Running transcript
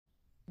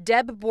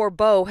Deb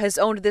Bourbeau has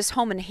owned this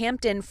home in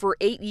Hampton for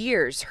 8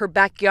 years. Her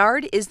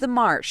backyard is the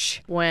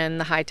marsh. When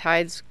the high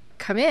tides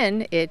come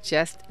in, it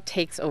just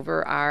takes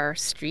over our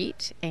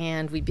street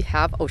and we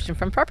have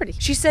oceanfront property.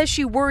 She says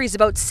she worries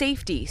about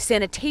safety,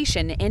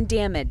 sanitation, and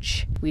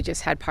damage. We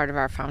just had part of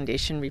our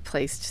foundation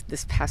replaced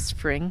this past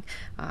spring,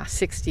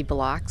 60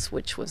 blocks,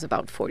 which was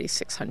about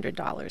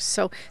 $4,600.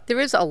 So there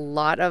is a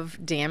lot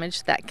of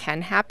damage that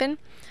can happen.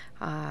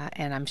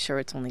 And I'm sure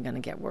it's only going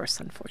to get worse,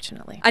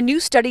 unfortunately. A new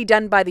study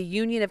done by the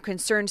Union of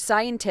Concerned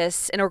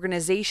Scientists, an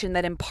organization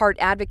that in part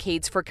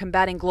advocates for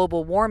combating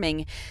global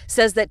warming,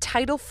 says that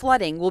tidal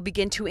flooding will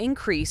begin to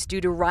increase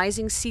due to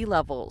rising sea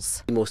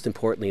levels. Most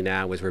importantly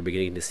now is we're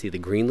beginning to see the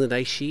Greenland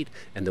ice sheet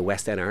and the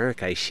West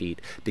Antarctic ice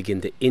sheet begin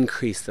to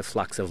increase the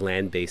flux of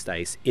land-based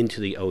ice into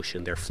the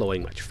ocean. They're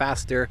flowing much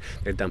faster.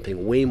 They're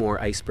dumping way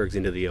more icebergs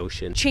into the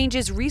ocean.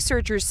 Changes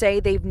researchers say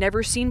they've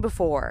never seen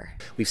before.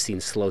 We've seen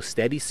slow,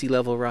 steady sea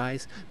level rise,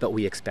 but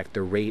we expect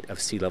the rate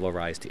of sea level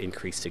rise to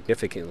increase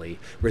significantly,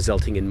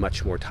 resulting in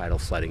much more tidal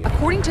flooding.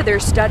 According to their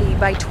study,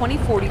 by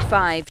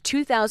 2045,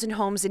 2,000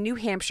 homes in New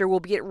Hampshire will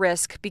be at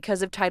risk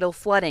because of tidal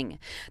flooding.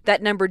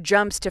 That number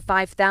jumps to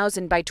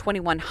 5,000 by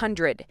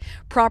 2100.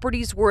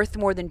 Properties worth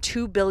more than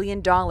 $2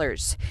 billion.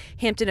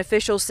 Hampton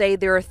officials say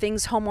there are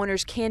things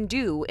homeowners can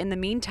do in the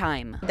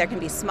meantime. There can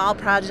be small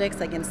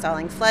projects like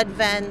installing flood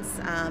vents.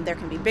 There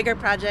can be bigger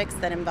projects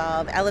that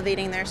involve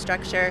elevating their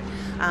structure.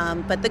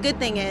 But the good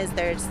thing is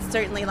there's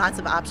certainly lots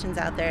of options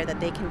out there that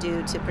they can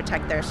do to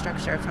protect their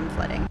structure from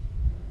flooding.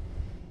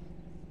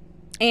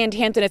 And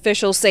Hampton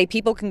officials say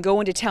people can go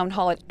into town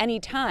hall at any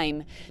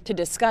time to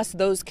discuss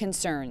those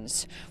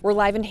concerns. We're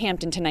live in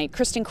Hampton tonight.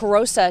 Kristen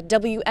Carosa,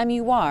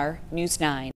 WMUR News 9.